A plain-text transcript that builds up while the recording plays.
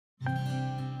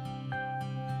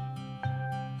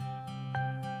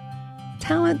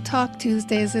Talent Talk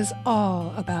Tuesdays is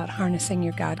all about harnessing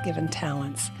your God-given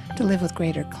talents to live with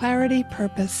greater clarity,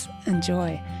 purpose, and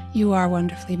joy. You are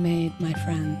wonderfully made, my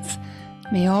friends.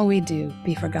 May all we do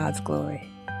be for God's glory.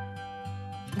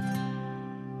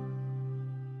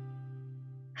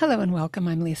 Hello and welcome.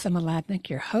 I'm Lisa Mladnick,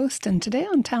 your host, and today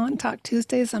on Talent Talk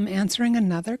Tuesdays, I'm answering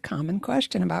another common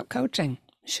question about coaching.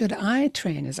 Should I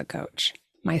train as a coach?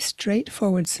 My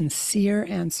straightforward, sincere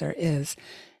answer is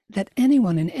that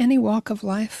anyone in any walk of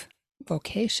life,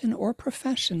 vocation, or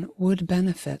profession would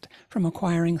benefit from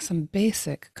acquiring some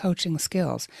basic coaching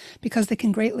skills because they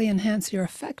can greatly enhance your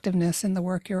effectiveness in the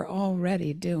work you're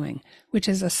already doing, which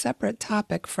is a separate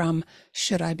topic from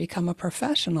should I become a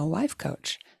professional life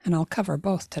coach? And I'll cover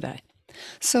both today.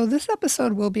 So this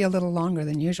episode will be a little longer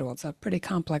than usual. It's a pretty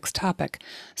complex topic.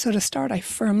 So to start, I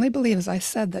firmly believe, as I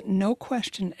said, that no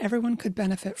question everyone could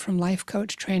benefit from life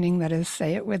coach training that is,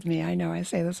 say it with me, I know I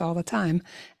say this all the time,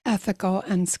 ethical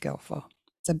and skillful.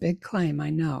 It's a big claim, I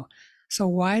know. So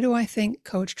why do I think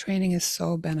coach training is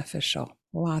so beneficial?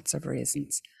 Lots of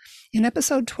reasons. In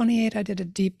episode 28, I did a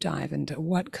deep dive into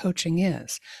what coaching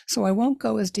is, so I won't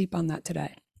go as deep on that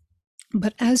today.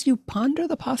 But as you ponder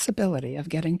the possibility of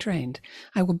getting trained,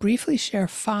 I will briefly share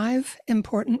 5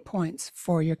 important points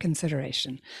for your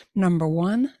consideration. Number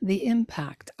 1, the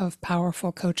impact of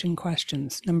powerful coaching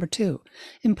questions. Number 2,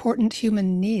 important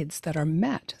human needs that are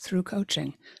met through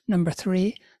coaching. Number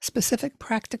 3, specific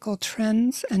practical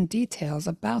trends and details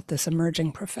about this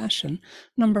emerging profession.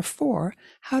 Number 4,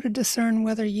 how to discern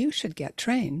whether you should get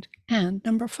trained. And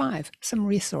number 5, some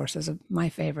resources of my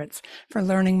favorites for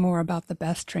learning more about the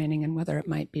best training and whether it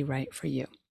might be right for you.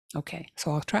 Okay,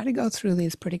 so I'll try to go through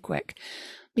these pretty quick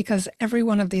because every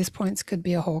one of these points could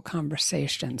be a whole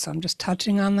conversation. So I'm just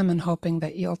touching on them and hoping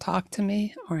that you'll talk to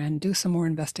me and do some more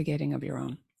investigating of your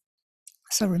own.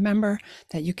 So remember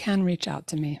that you can reach out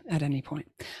to me at any point.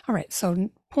 All right, so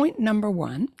point number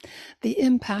 1, the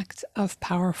impact of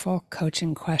powerful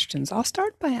coaching questions. I'll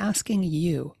start by asking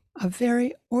you a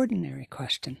very ordinary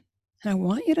question, and I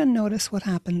want you to notice what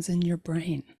happens in your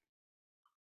brain.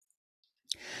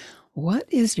 What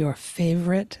is your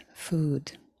favorite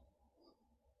food?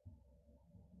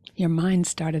 Your mind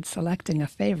started selecting a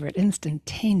favorite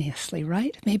instantaneously,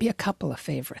 right? Maybe a couple of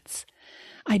favorites.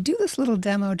 I do this little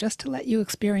demo just to let you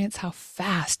experience how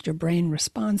fast your brain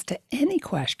responds to any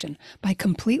question by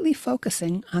completely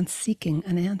focusing on seeking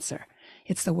an answer.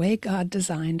 It's the way God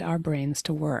designed our brains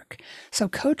to work. So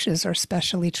coaches are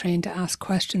specially trained to ask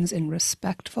questions in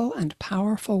respectful and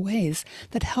powerful ways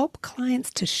that help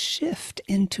clients to shift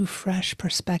into fresh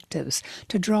perspectives,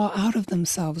 to draw out of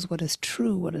themselves what is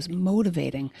true, what is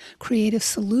motivating, creative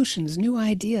solutions, new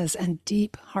ideas, and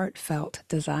deep, heartfelt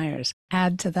desires.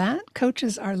 Add to that,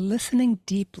 coaches are listening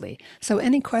deeply, so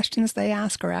any questions they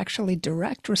ask are actually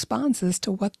direct responses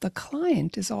to what the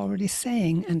client is already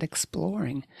saying and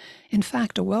exploring. In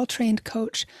fact, a well-trained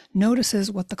coach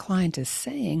notices what the client is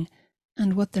saying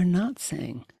and what they're not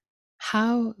saying,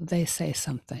 how they say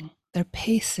something, their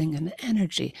pacing and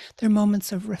energy, their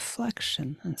moments of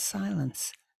reflection and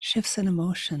silence, shifts in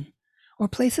emotion, or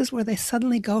places where they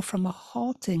suddenly go from a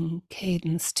halting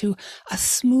cadence to a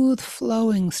smooth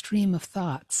flowing stream of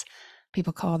thoughts.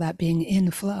 People call that being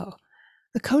in flow.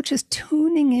 The coach is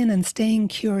tuning in and staying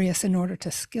curious in order to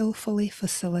skillfully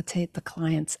facilitate the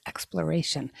client's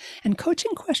exploration. And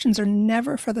coaching questions are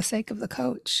never for the sake of the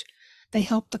coach. They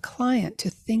help the client to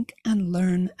think and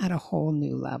learn at a whole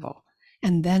new level,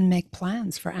 and then make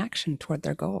plans for action toward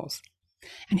their goals.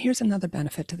 And here's another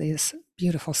benefit to these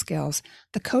beautiful skills.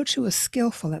 The coach who is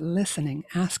skillful at listening,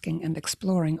 asking, and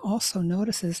exploring also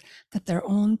notices that their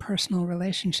own personal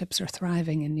relationships are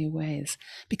thriving in new ways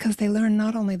because they learn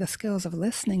not only the skills of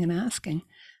listening and asking,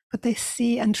 but they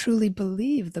see and truly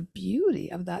believe the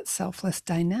beauty of that selfless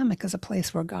dynamic as a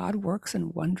place where God works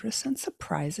in wondrous and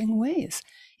surprising ways,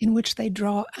 in which they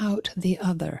draw out the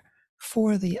other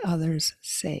for the other's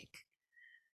sake.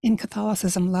 In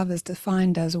Catholicism, love is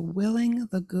defined as willing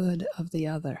the good of the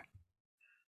other.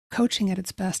 Coaching at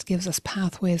its best gives us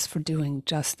pathways for doing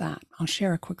just that. I'll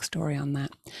share a quick story on that.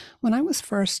 When I was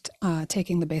first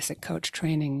taking the basic coach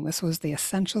training, this was the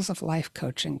Essentials of Life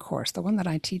Coaching course, the one that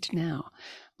I teach now.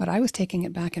 But I was taking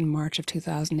it back in March of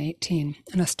 2018,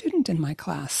 and a student in my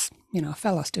class, a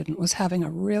fellow student, was having a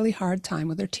really hard time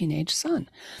with their teenage son.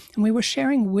 And we were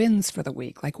sharing wins for the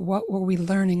week, like what were we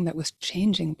learning that was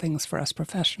changing things for us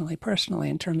professionally, personally,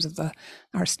 in terms of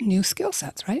our new skill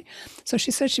sets, right? So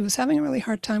she said she was having a really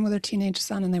hard time with her teenage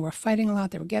son, and they were fighting a lot,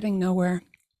 they were getting nowhere.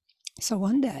 So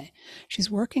one day,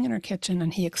 she's working in her kitchen,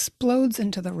 and he explodes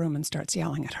into the room and starts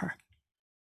yelling at her.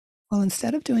 Well,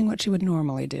 instead of doing what she would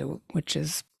normally do, which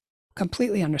is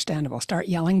Completely understandable. Start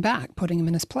yelling back, putting him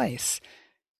in his place.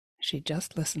 She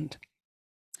just listened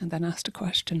and then asked a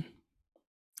question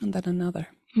and then another.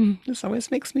 This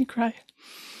always makes me cry.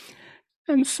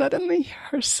 And suddenly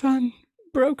her son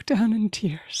broke down in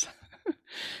tears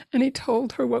and he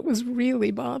told her what was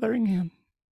really bothering him.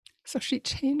 So she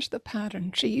changed the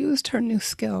pattern. She used her new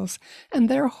skills, and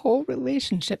their whole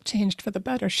relationship changed for the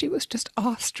better. She was just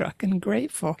awestruck and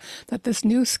grateful that this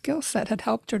new skill set had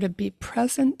helped her to be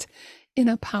present in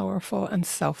a powerful and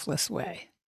selfless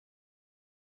way.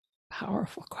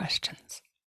 Powerful questions.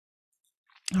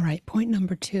 All right, point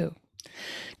number 2.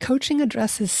 Coaching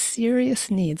addresses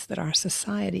serious needs that our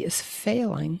society is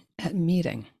failing at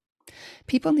meeting.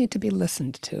 People need to be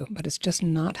listened to, but it's just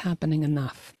not happening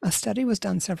enough. A study was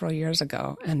done several years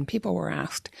ago, and people were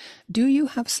asked, do you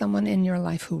have someone in your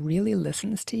life who really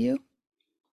listens to you?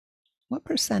 What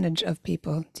percentage of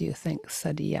people do you think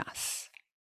said yes?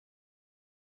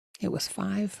 It was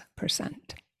 5%.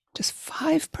 Just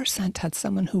 5% had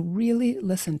someone who really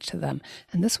listened to them.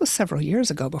 And this was several years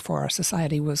ago, before our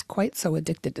society was quite so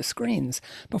addicted to screens,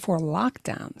 before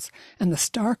lockdowns and the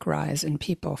stark rise in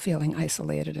people feeling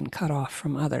isolated and cut off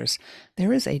from others.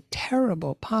 There is a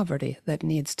terrible poverty that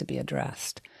needs to be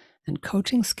addressed. And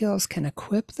coaching skills can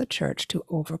equip the church to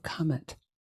overcome it.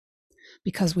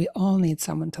 Because we all need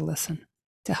someone to listen,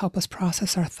 to help us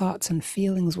process our thoughts and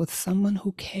feelings with someone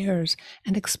who cares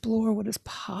and explore what is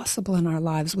possible in our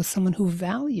lives with someone who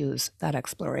values that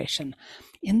exploration.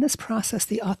 In this process,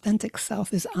 the authentic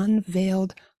self is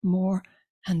unveiled more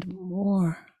and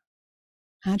more.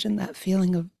 Imagine that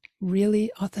feeling of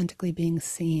really authentically being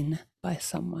seen by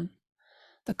someone.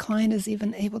 The client is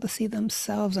even able to see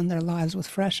themselves and their lives with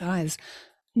fresh eyes,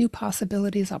 new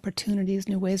possibilities, opportunities,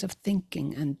 new ways of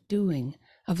thinking and doing,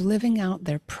 of living out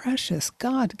their precious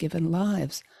God-given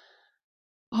lives.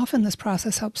 Often this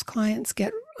process helps clients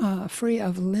get free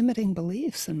of limiting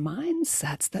beliefs and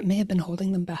mindsets that may have been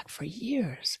holding them back for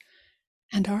years.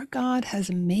 And our God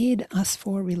has made us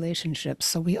for relationships,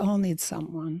 so we all need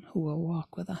someone who will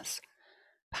walk with us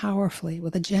powerfully,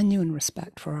 with a genuine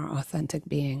respect for our authentic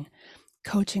being.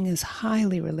 Coaching is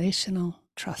highly relational,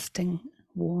 trusting,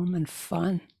 warm, and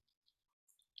fun.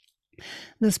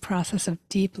 This process of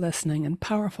deep listening and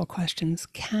powerful questions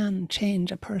can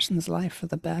change a person's life for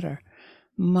the better,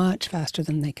 much faster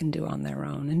than they can do on their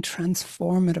own, in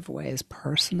transformative ways,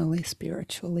 personally,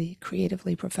 spiritually,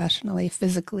 creatively, professionally,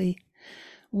 physically.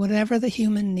 Whatever the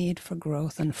human need for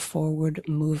growth and forward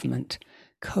movement,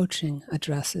 coaching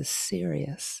addresses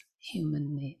serious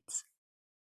human needs.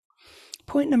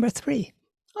 Point number 3.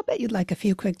 I'll bet you'd like a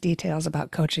few quick details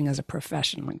about coaching as a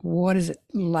profession. Like, what is it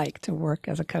like to work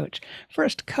as a coach?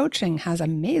 First, coaching has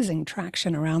amazing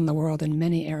traction around the world in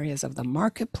many areas of the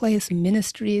marketplace,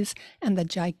 ministries, and the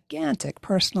gigantic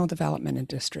personal development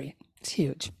industry. It's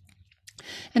huge.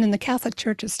 And in the Catholic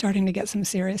Church, it's starting to get some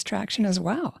serious traction as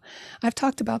well. I've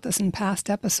talked about this in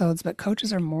past episodes, but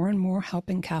coaches are more and more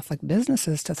helping Catholic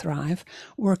businesses to thrive,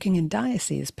 working in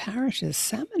dioceses, parishes,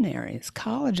 seminaries,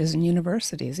 colleges and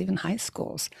universities, even high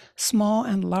schools, small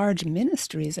and large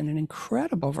ministries in an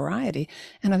incredible variety.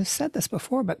 And I've said this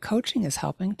before, but coaching is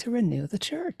helping to renew the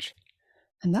church.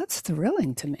 And that's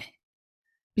thrilling to me,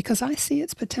 because I see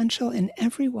its potential in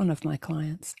every one of my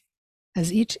clients.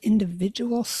 As each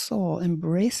individual soul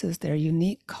embraces their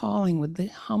unique calling with the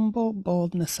humble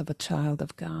boldness of a child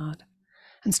of God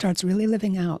and starts really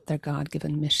living out their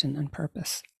God-given mission and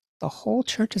purpose, the whole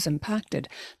church is impacted.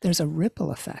 There's a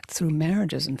ripple effect through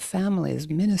marriages and families,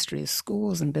 ministries,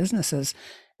 schools, and businesses.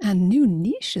 And new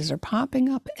niches are popping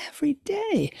up every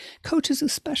day. Coaches who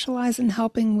specialize in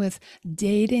helping with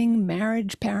dating,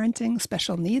 marriage, parenting,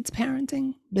 special needs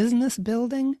parenting, business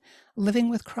building, living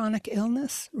with chronic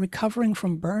illness, recovering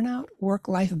from burnout,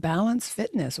 work-life balance,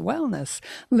 fitness, wellness,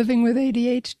 living with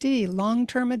ADHD,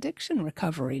 long-term addiction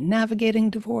recovery, navigating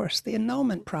divorce, the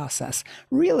annulment process,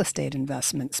 real estate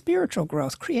investment, spiritual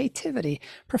growth, creativity,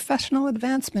 professional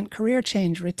advancement, career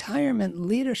change, retirement,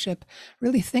 leadership.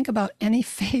 Really think about any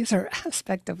phase or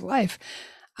aspect of life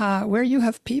where you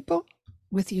have people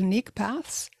with unique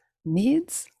paths,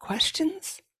 needs,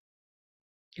 questions.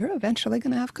 You're eventually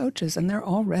going to have coaches, and they're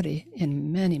already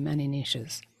in many, many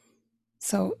niches.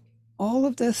 So all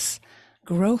of this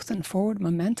growth and forward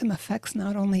momentum affects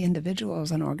not only individuals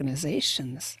and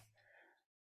organizations,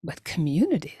 but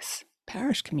communities,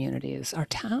 parish communities, our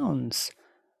towns.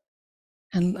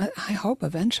 And I hope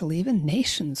eventually even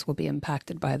nations will be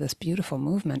impacted by this beautiful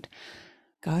movement.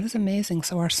 God is amazing.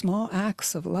 So our small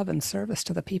acts of love and service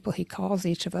to the people he calls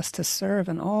each of us to serve,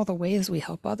 and all the ways we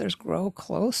help others grow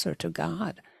closer to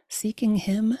God, seeking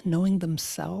him, knowing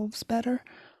themselves better,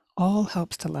 all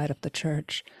helps to light up the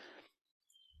church.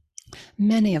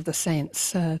 Many of the saints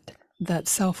said that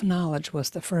self-knowledge was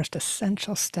the first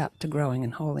essential step to growing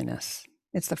in holiness.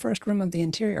 It's the first room of the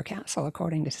interior castle,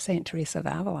 according to St. Teresa of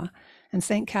Avila. And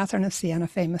St. Catherine of Siena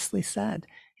famously said,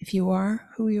 if you are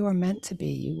who you are meant to be,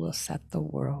 you will set the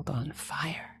world on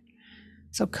fire.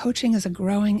 So coaching is a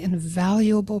growing and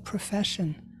valuable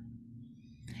profession.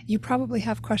 You probably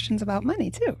have questions about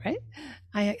money too, right?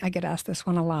 I get asked this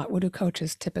one a lot. What do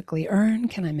coaches typically earn?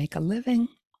 Can I make a living?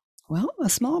 Well, a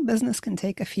small business can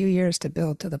take a few years to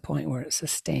build to the point where it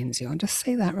sustains you. I'll just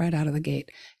say that right out of the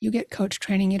gate. You get coach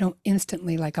training, you don't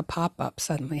instantly, like a pop-up,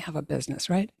 suddenly have a business,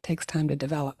 right? It takes time to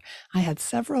develop. I had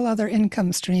several other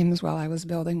income streams while I was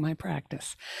building my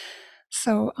practice.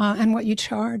 So, and what you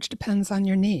charge depends on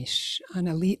your niche. An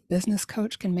elite business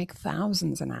coach can make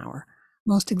thousands an hour.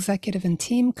 Most executive and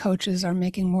team coaches are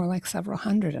making more like several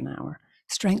hundred an hour.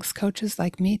 Strengths coaches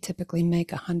like me typically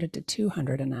make 100 to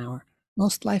 200 an hour.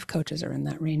 Most life coaches are in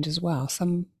that range as well,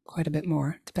 some quite a bit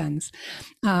more, depends.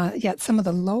 Yet some of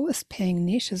the lowest paying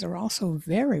niches are also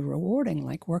very rewarding,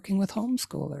 like working with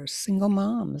homeschoolers, single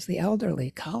moms, the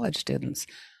elderly, college students.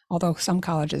 Although some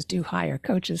colleges do hire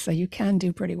coaches, so you can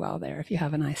do pretty well there if you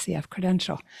have an ICF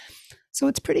credential. So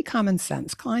it's pretty common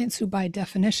sense. Clients who by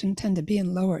definition tend to be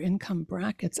in lower income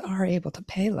brackets are able to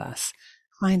pay less.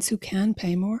 Clients who can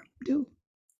pay more do.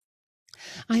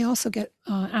 I also get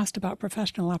asked about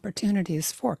professional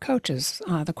opportunities for coaches.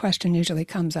 The question usually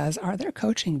comes as, are there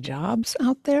coaching jobs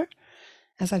out there?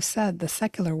 As I've said, the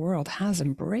secular world has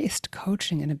embraced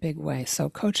coaching in a big way. So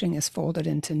coaching is folded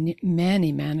into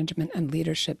many management and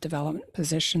leadership development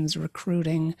positions,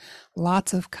 recruiting,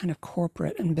 lots of kind of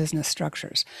corporate and business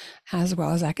structures, as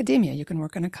well as academia. You can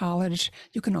work in a college.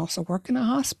 You can also work in a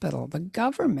hospital, the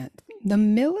government, the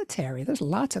military. There's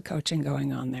lots of coaching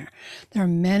going on there. There are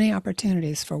many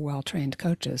opportunities for well-trained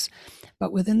coaches.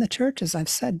 But within the church, as I've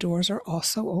said, doors are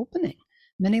also opening.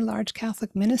 Many large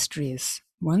Catholic ministries,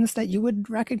 ones that you would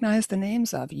recognize the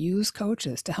names of, use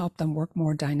coaches to help them work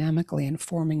more dynamically in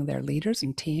forming their leaders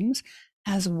and teams,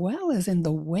 as well as in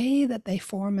the way that they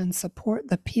form and support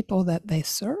the people that they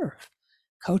serve.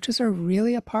 Coaches are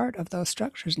really a part of those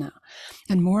structures now.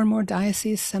 And more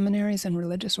dioceses, seminaries, and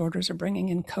religious orders are bringing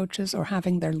in coaches or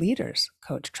having their leaders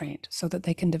coach trained so that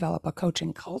they can develop a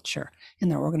coaching culture in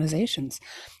their organizations.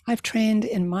 I've trained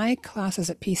in my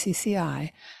classes at PCCI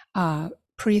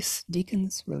priests,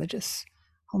 deacons, religious,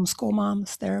 homeschool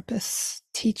moms, therapists,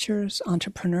 teachers,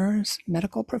 entrepreneurs,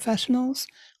 medical professionals,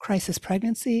 crisis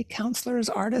pregnancy, counselors,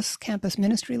 artists, campus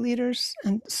ministry leaders,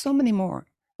 and so many more.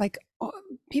 Like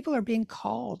people are being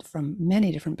called from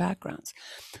many different backgrounds.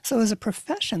 So as a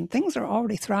profession, things are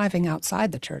already thriving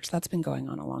outside the church. That's been going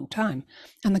on a long time.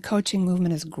 And the coaching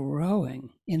movement is growing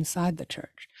inside the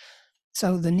church.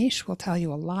 So the niche will tell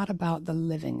you a lot about the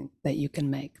living that you can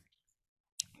make.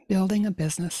 Building a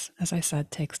business, as I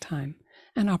said, takes time.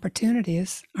 And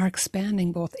opportunities are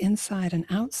expanding both inside and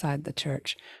outside the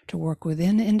church to work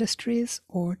within industries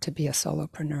or to be a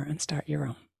solopreneur and start your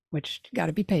own, which you got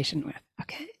to be patient with,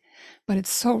 okay? But it's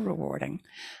so rewarding.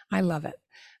 I love it.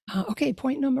 Okay,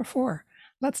 point number 4.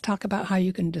 Let's talk about how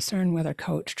you can discern whether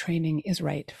coach training is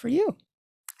right for you.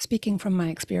 Speaking from my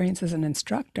experience as an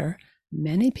instructor,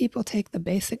 many people take the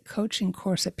basic coaching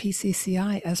course at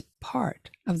PCCI as part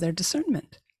of their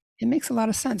discernment. It makes a lot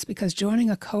of sense because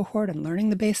joining a cohort and learning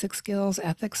the basic skills,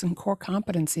 ethics, and core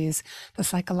competencies, the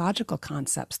psychological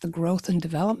concepts, the growth and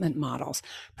development models,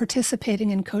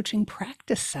 participating in coaching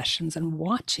practice sessions and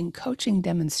watching coaching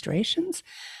demonstrations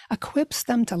equips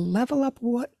them to level up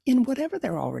in whatever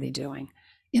they're already doing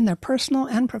in their personal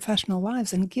and professional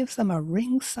lives and gives them a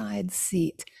ringside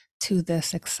seat to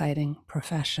this exciting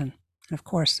profession. And of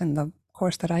course, in the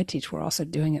course that I teach, we're also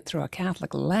doing it through a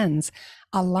Catholic lens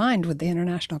aligned with the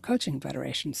International Coaching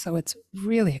Federation. So it's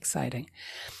really exciting.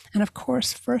 And of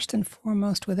course, first and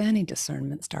foremost, with any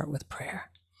discernment, start with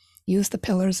prayer. Use the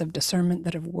pillars of discernment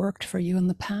that have worked for you in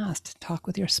the past. Talk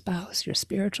with your spouse, your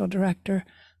spiritual director,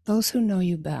 those who know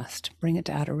you best. Bring it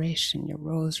to adoration, your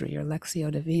rosary, your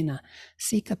Lectio Divina.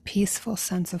 Seek a peaceful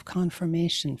sense of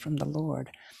confirmation from the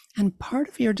Lord. And part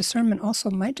of your discernment also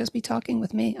might just be talking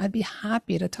with me. I'd be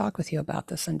happy to talk with you about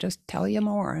this and just tell you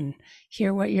more and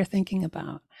hear what you're thinking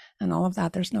about and all of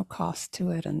that. There's no cost to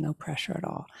it and no pressure at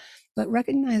all. But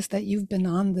recognize that you've been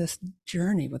on this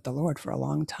journey with the Lord for a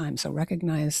long time. So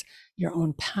recognize your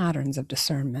own patterns of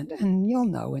discernment and you'll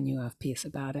know when you have peace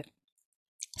about it.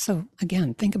 So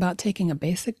again, think about taking a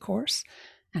basic course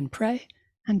and pray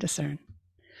and discern.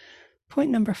 Point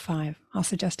number 5, I'll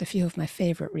suggest a few of my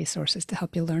favorite resources to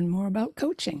help you learn more about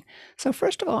coaching. So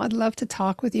first of all, I'd love to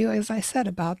talk with you, as I said,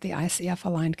 about the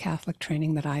ICF-aligned Catholic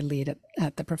training that I lead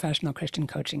at the Professional Christian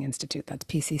Coaching Institute. That's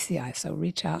PCCI. So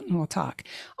reach out and we'll talk.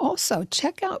 Also,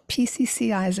 check out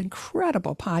PCCI's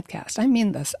incredible podcast. I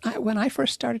mean this. When I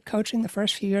first started coaching the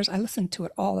first few years, I listened to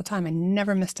it all the time. I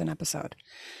never missed an episode.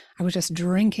 I was just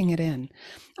drinking it in.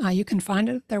 You can find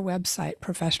it at their website,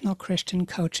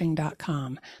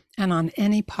 professionalchristiancoaching.com, and on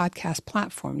any podcast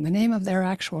platform. The name of their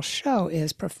actual show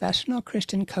is Professional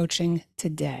Christian Coaching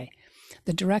Today.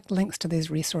 The direct links to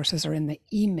these resources are in the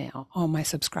email all my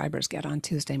subscribers get on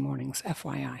Tuesday mornings,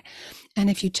 FYI. And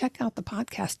if you check out the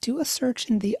podcast, do a search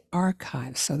in the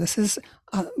archives. So this is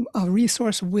a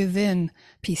resource within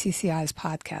PCCI's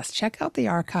podcast. Check out the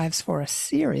archives for a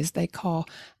series they call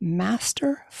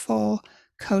Masterful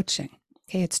Coaching.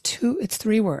 Okay, it's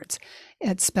 3 words.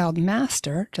 It's spelled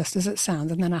master, just as it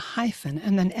sounds, and then a hyphen,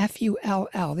 and then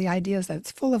F-U-L-L. The idea is that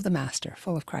it's full of the master,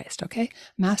 full of Christ, okay?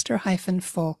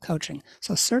 Master-full coaching.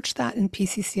 So search that in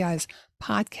PCCI's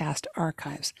podcast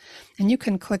archives. And you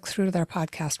can click through their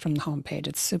podcast from the homepage.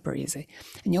 It's super easy.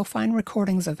 And you'll find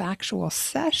recordings of actual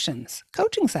sessions,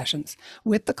 coaching sessions,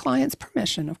 with the client's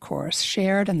permission, of course,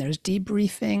 shared, and there's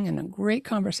debriefing and great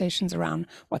conversations around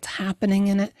what's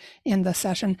happening in the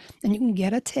session. And you can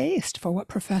get a taste for what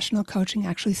professional coaching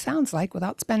actually sounds like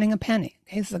without spending a penny.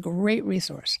 Okay, this is a great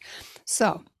resource.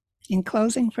 So, in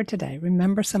closing for today,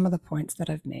 remember some of the points that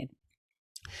I've made.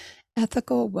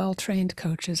 Ethical, well-trained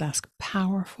coaches ask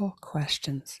powerful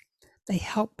questions. They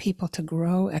help people to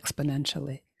grow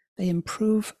exponentially. They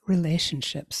improve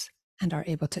relationships and are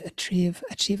able to achieve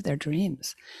their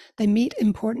dreams. They meet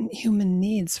important human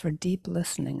needs for deep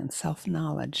listening and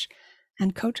self-knowledge.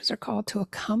 And coaches are called to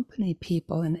accompany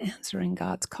people in answering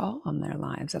God's call on their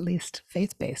lives, at least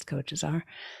faith-based coaches are,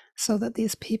 so that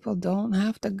these people don't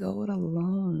have to go it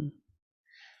alone.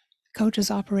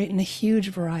 Coaches operate in a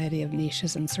huge variety of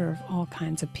niches and serve all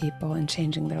kinds of people in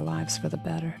changing their lives for the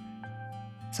better.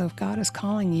 So if God is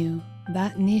calling you,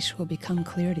 that niche will become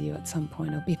clear to you at some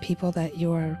point. It'll be people that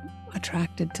you're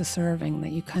attracted to serving,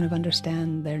 that you kind of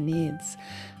understand their needs.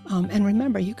 And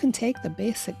remember, you can take the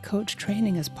basic coach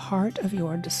training as part of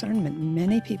your discernment.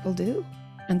 Many people do,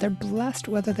 and they're blessed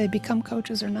whether they become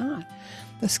coaches or not.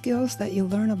 The skills that you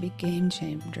learn will be game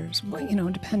changers,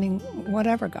 depending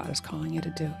whatever God is calling you to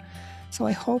do. So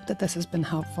I hope that this has been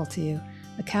helpful to you.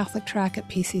 The Catholic track at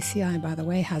PCCI, by the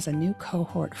way, has a new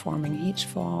cohort forming each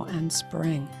fall and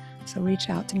spring. So reach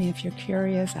out to me if you're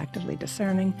curious, actively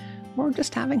discerning, or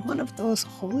just having one of those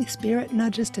Holy Spirit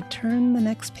nudges to turn the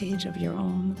next page of your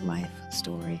own life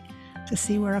story to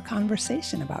see where a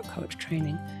conversation about coach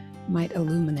training might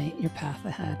illuminate your path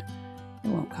ahead. It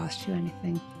won't cost you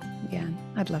anything. Again,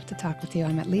 I'd love to talk with you.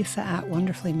 I'm at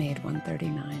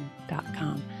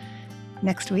lisa@wonderfullymade139.com.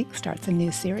 Next week starts a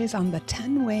new series on the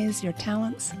 10 ways your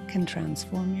talents can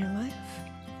transform your life.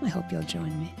 I hope you'll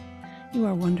join me. You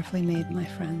are wonderfully made, my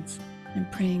friends. I'm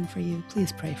praying for you.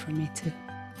 Please pray for me too.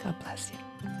 God bless you.